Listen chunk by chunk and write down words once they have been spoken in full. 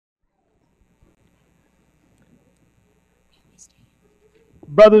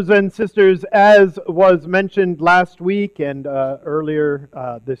Brothers and sisters, as was mentioned last week and earlier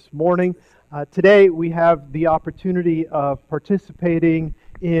this morning, today we have the opportunity of participating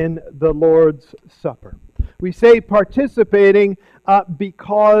in the Lord's Supper. We say participating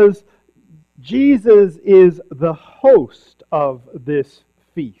because Jesus is the host of this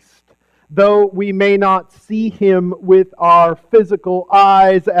feast. Though we may not see him with our physical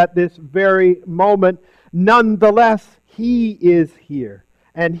eyes at this very moment, nonetheless, he is here.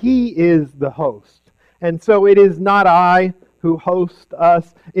 And he is the host. And so it is not I who host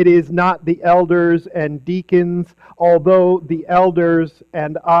us. It is not the elders and deacons, although the elders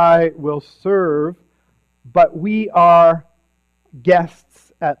and I will serve. But we are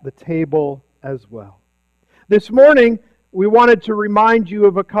guests at the table as well. This morning, we wanted to remind you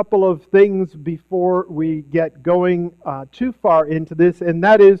of a couple of things before we get going too far into this. And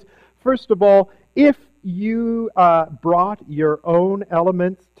that is, first of all, if you brought your own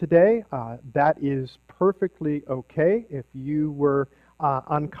elements today, that is perfectly okay. If you were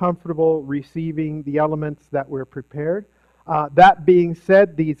uncomfortable receiving the elements that were prepared. That being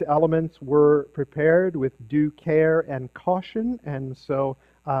said, these elements were prepared with due care and caution, and so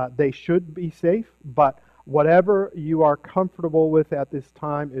they should be safe, but whatever you are comfortable with at this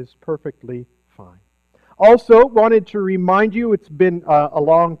time is perfectly fine. Also, wanted to remind you, it's been a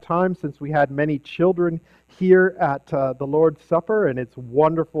long time since we had many children here at the Lord's Supper, and it's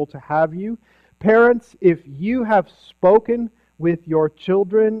wonderful to have you. Parents, if you have spoken with your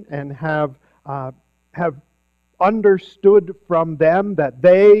children and have understood from them that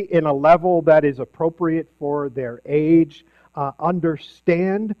they, in a level that is appropriate for their age,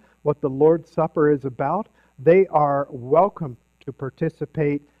 understand what the Lord's Supper is about, they are welcome to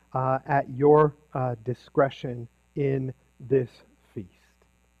participate at your discretion in this feast.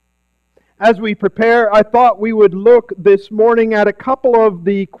 As we prepare, I thought we would look this morning at a couple of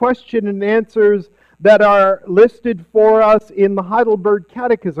the question and answers that are listed for us in the Heidelberg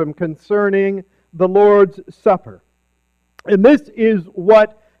Catechism concerning the Lord's Supper. And this is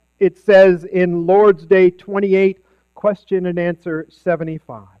what it says in Lord's Day 28, question and answer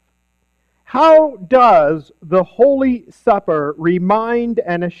 75. How does the Holy Supper remind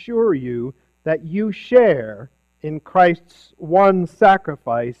and assure you that you share in Christ's one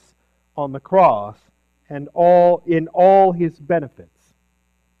sacrifice on the cross and in all his benefits?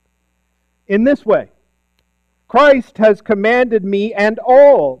 In this way, Christ has commanded me and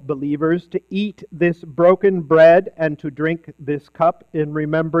all believers to eat this broken bread and to drink this cup in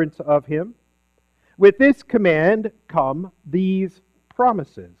remembrance of him. With this command come these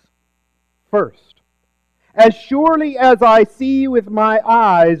promises. First, as surely as I see with my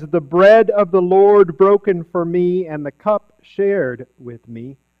eyes the bread of the Lord broken for me and the cup shared with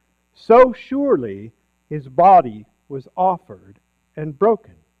me, so surely his body was offered and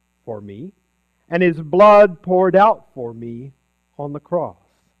broken for me, and his blood poured out for me on the cross.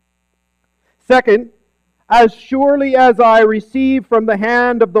 Second, as surely as I receive from the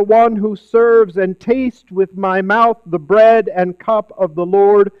hand of the one who serves and taste with my mouth the bread and cup of the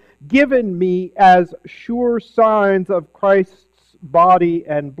Lord, given me as sure signs of Christ's body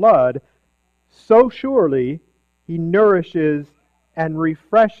and blood, so surely he nourishes and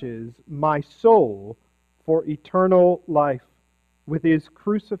refreshes my soul for eternal life with his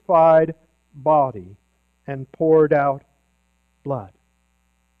crucified body and poured out blood.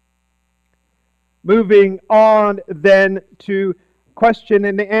 Moving on then to question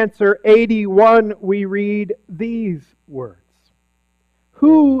and answer 81, we read these words.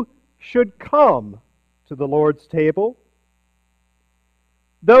 Who should come to the Lord's table?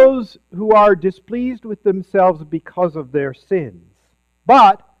 Those who are displeased with themselves because of their sins,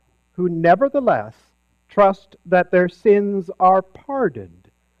 but who nevertheless trust that their sins are pardoned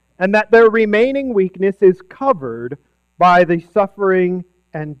and that their remaining weakness is covered by the suffering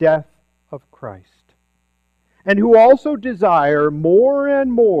and death of Christ, and who also desire more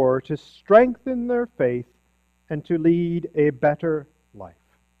and more to strengthen their faith and to lead a better life.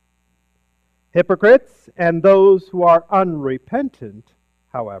 Hypocrites and those who are unrepentant,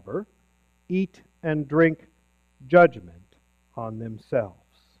 however, eat and drink judgment on themselves.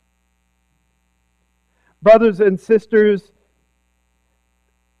 Brothers and sisters,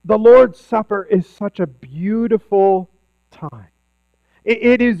 the Lord's Supper is such a beautiful time.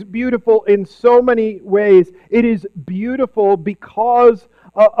 It is beautiful in so many ways. It is beautiful because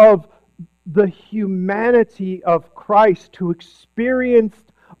of the humanity of Christ, who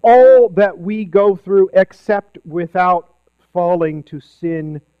experienced all that we go through except without falling to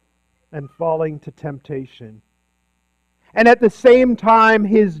sin and falling to temptation. And at the same time,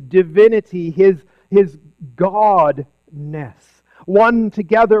 his divinity, his Godness, one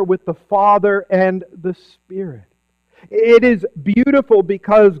together with the Father and the Spirit. It is beautiful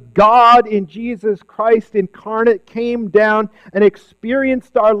because God in Jesus Christ incarnate came down and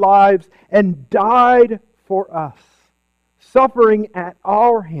experienced our lives and died for us, suffering at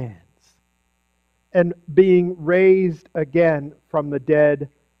our hands and being raised again from the dead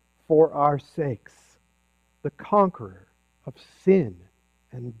for our sakes, the conqueror of sin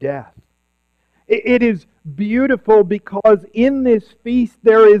and death. It is beautiful because in this feast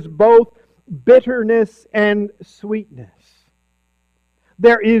there is both bitterness and sweetness.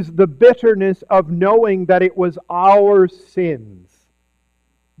 There is the bitterness of knowing that it was our sins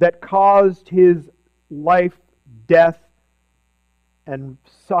that caused His life, death, and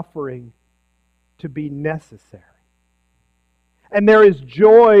suffering to be necessary. And there is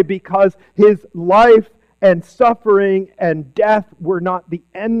joy because His life and suffering and death were not the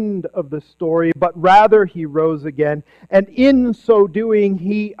end of the story, but rather He rose again. And in so doing,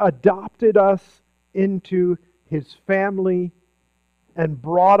 He adopted us into His family and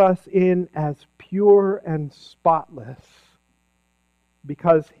brought us in as pure and spotless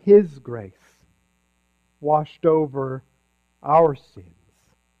because His grace washed over our sins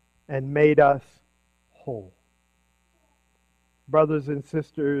and made us whole. Brothers and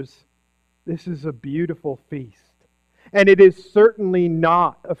sisters, this is a beautiful feast. And it is certainly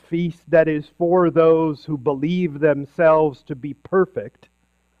not a feast that is for those who believe themselves to be perfect.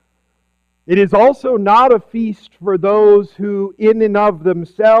 It is also not a feast for those who in and of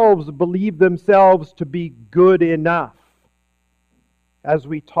themselves believe themselves to be good enough. As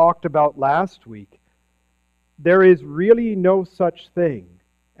we talked about last week, there is really no such thing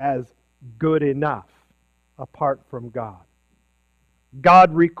as good enough apart from God.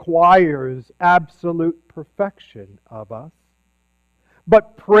 God requires absolute perfection of us.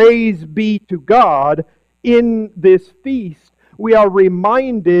 But praise be to God, in this feast, we are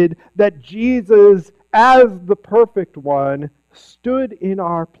reminded that Jesus, as the perfect one, stood in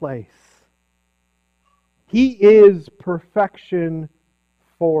our place. He is perfection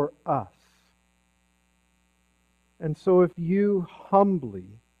for us. And so if you humbly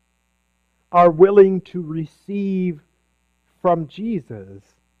are willing to receive from Jesus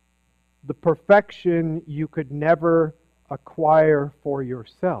the perfection you could never acquire for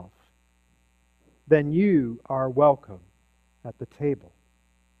yourself, then you are welcome at the table.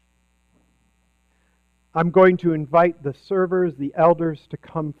 I'm going to invite the servers, the elders, to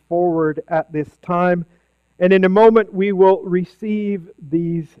come forward at this time, and in a moment we will receive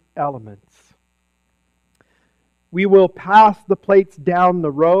these elements. We will pass the plates down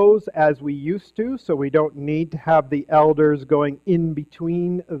the rows as we used to, so we don't need to have the elders going in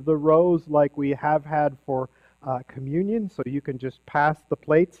between the rows like we have had for communion, so you can just pass the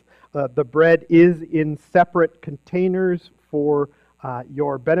plates. The bread is in separate containers for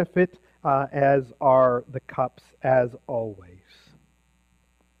your benefit, as are the cups as always.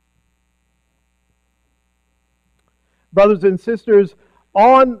 Brothers and sisters,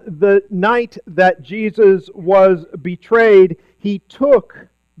 on the night that Jesus was betrayed, He took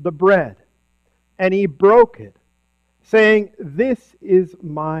the bread and He broke it, saying, "This is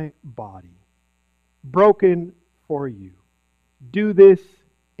my body, broken for you. Do this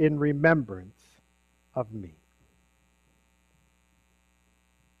in remembrance of me."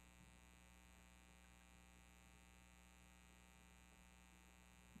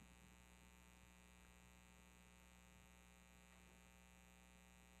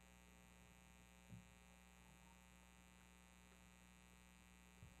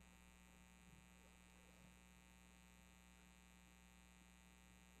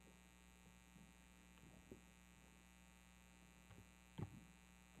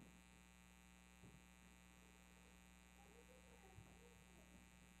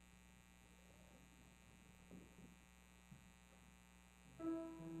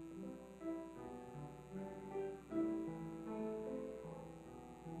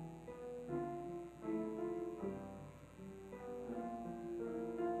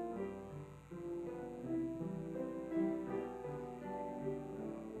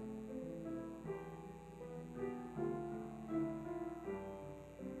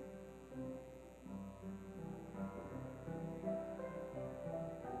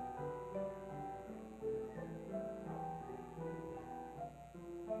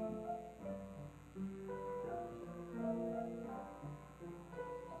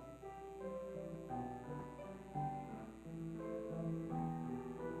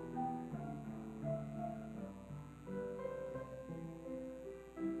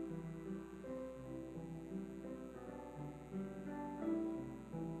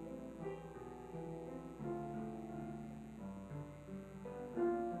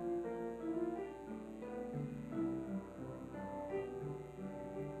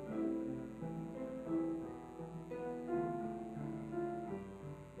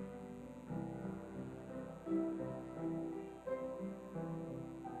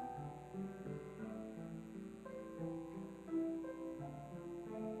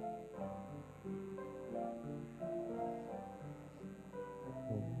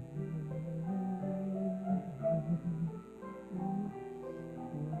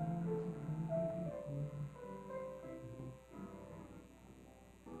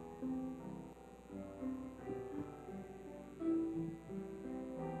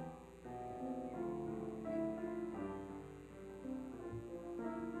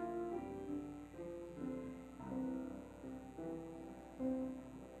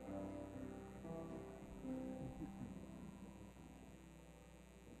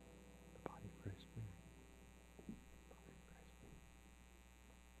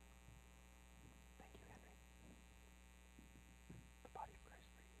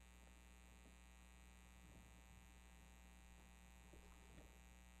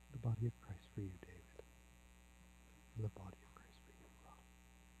 body of Christ for you, David. And the body of Christ for you, Rob.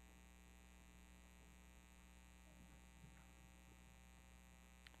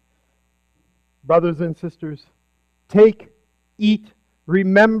 Brothers and sisters, take, eat,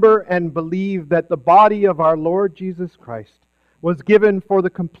 remember, and believe that the body of our Lord Jesus Christ was given for the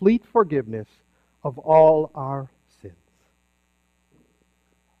complete forgiveness of all our sins.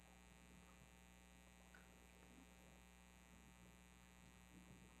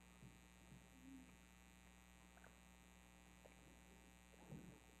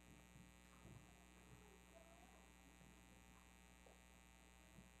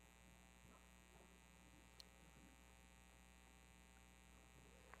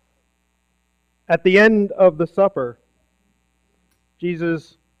 At the end of the supper,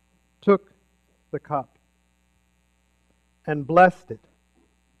 Jesus took the cup and blessed it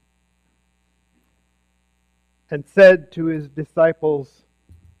and said to his disciples,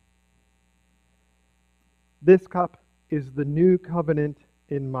 "This cup is the new covenant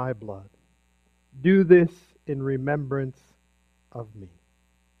in my blood. Do this in remembrance of me."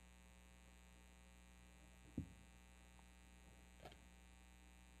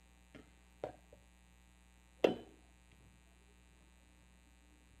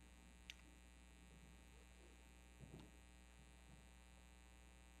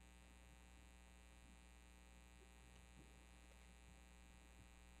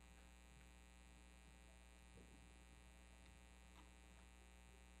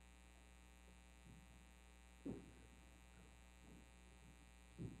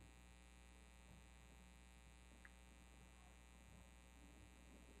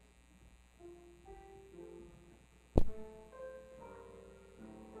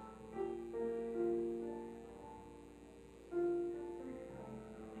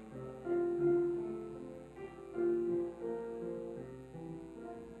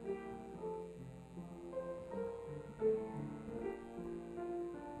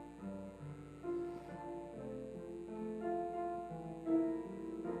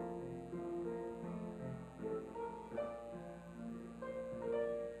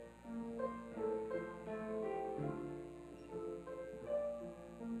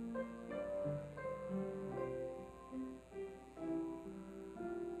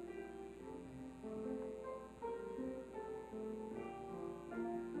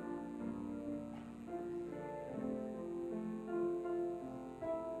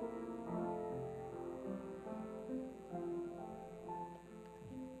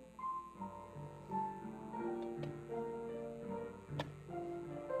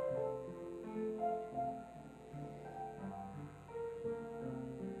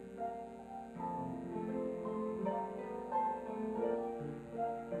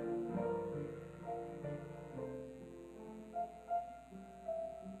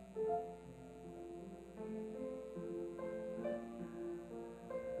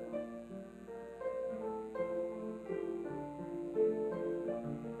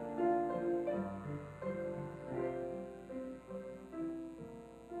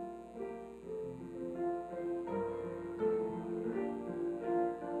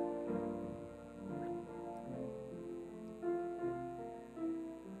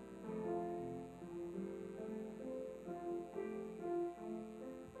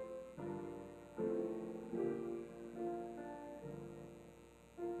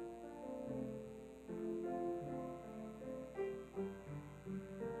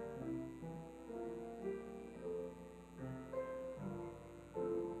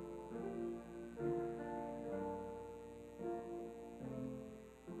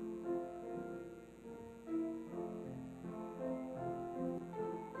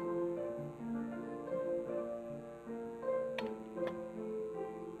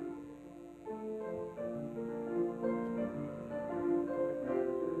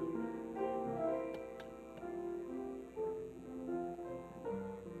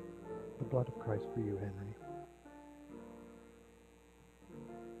 The blood of Christ for you, Henry.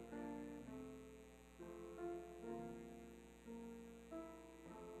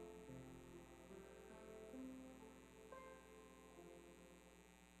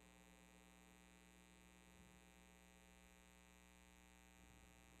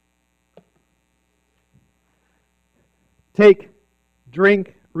 Take,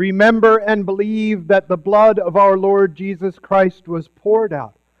 drink, remember, and believe that the blood of our Lord Jesus Christ was poured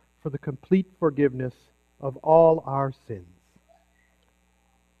out for the complete forgiveness of all our sins.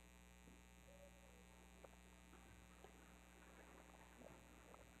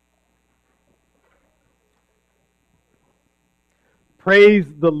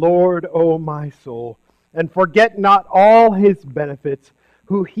 Praise the Lord, O my soul, and forget not all his benefits,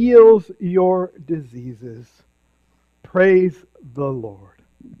 who heals your diseases. Praise the Lord.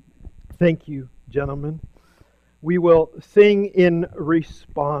 Thank you, gentlemen. We will sing in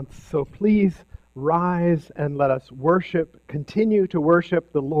response, so please rise and let us worship, continue to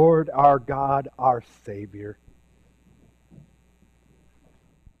worship the Lord our God, our Savior.